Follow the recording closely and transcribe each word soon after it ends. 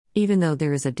Even though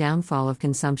there is a downfall of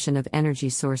consumption of energy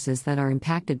sources that are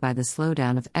impacted by the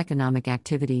slowdown of economic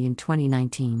activity in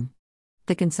 2019.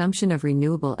 The consumption of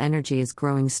renewable energy is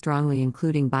growing strongly,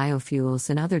 including biofuels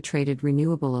and other traded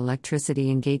renewable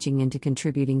electricity, engaging into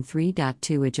contributing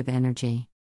 3.2% of energy.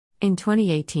 In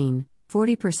 2018,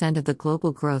 40% of the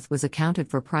global growth was accounted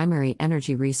for primary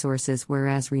energy resources,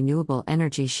 whereas renewable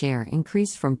energy share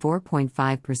increased from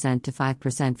 4.5% to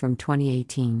 5% from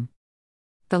 2018.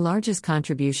 The largest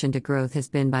contribution to growth has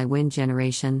been by wind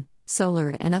generation,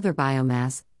 solar and other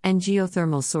biomass, and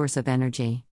geothermal source of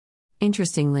energy.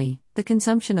 Interestingly, the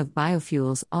consumption of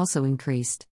biofuels also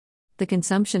increased. The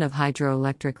consumption of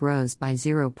hydroelectric rose by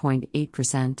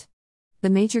 0.8%. The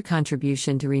major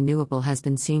contribution to renewable has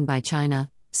been seen by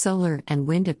China. Solar and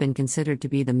wind have been considered to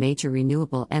be the major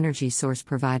renewable energy source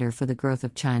provider for the growth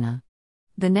of China.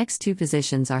 The next two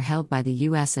positions are held by the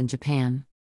US and Japan.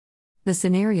 The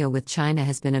scenario with China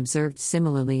has been observed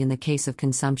similarly in the case of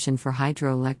consumption for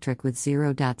hydroelectric with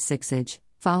 0.6%,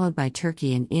 followed by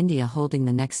Turkey and India holding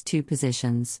the next two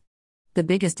positions. The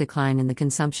biggest decline in the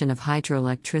consumption of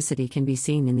hydroelectricity can be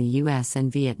seen in the US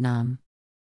and Vietnam.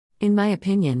 In my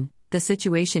opinion, the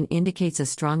situation indicates a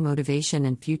strong motivation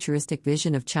and futuristic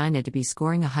vision of China to be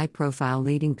scoring a high-profile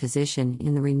leading position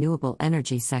in the renewable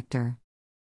energy sector.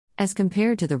 As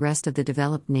compared to the rest of the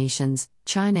developed nations,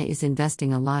 China is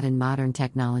investing a lot in modern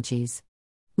technologies.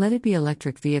 Let it be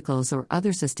electric vehicles or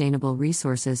other sustainable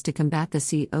resources to combat the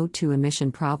CO2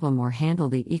 emission problem or handle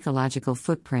the ecological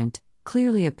footprint,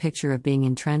 clearly a picture of being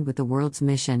in trend with the world's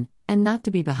mission, and not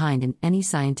to be behind in any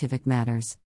scientific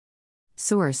matters.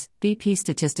 Source: BP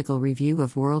Statistical Review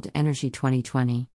of World Energy 2020.